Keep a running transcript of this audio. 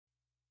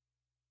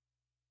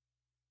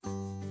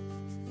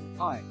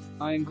Hi,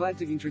 I am glad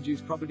to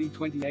introduce property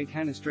 28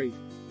 Hannah Street,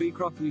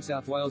 Beecroft, New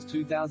South Wales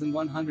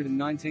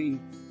 2119.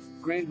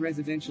 Grant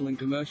residential and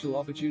commercial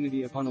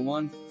opportunity upon a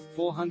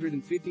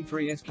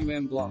 1,453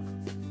 SQM block.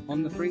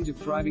 On the fringe of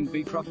thriving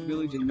Beecroft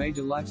Village and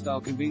major lifestyle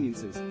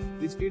conveniences,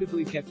 this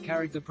beautifully kept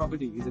character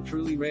property is a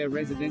truly rare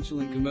residential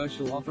and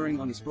commercial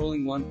offering on a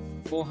sprawling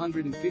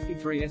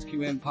 1,453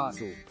 SQM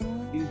parcel.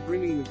 It is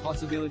brimming with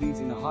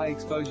possibilities in a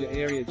high-exposure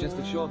area just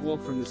a short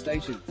walk from the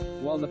station,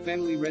 while the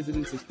family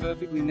residence is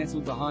perfectly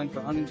nestled behind for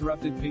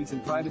uninterrupted peace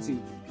and privacy.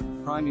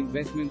 Prime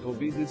investment or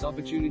business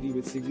opportunity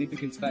with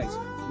significant space,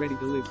 ready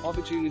to live.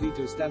 Opportunity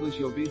to establish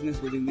your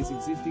business within this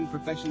existing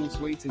professional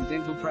suites and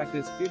dental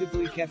practice.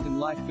 Beautifully kept and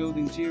light-filled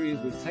interiors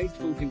with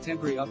tasteful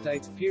contemporary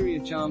updates.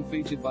 Period charm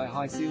featured by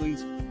high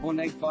ceilings,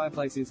 ornate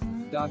fireplaces,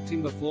 dark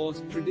timber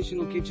floors,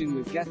 traditional kitchen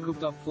with gas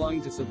cooktop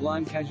flowing to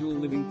sublime casual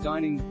living,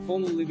 dining,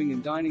 formal living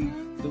and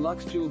dining,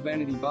 deluxe dual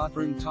vanity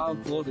bathroom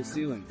tiled floor to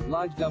ceiling,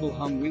 large double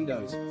hung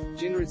windows,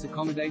 generous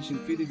accommodation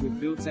fitted with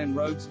built-in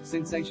robes,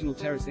 sensational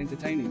terrace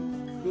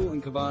entertaining, pool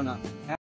and cabana.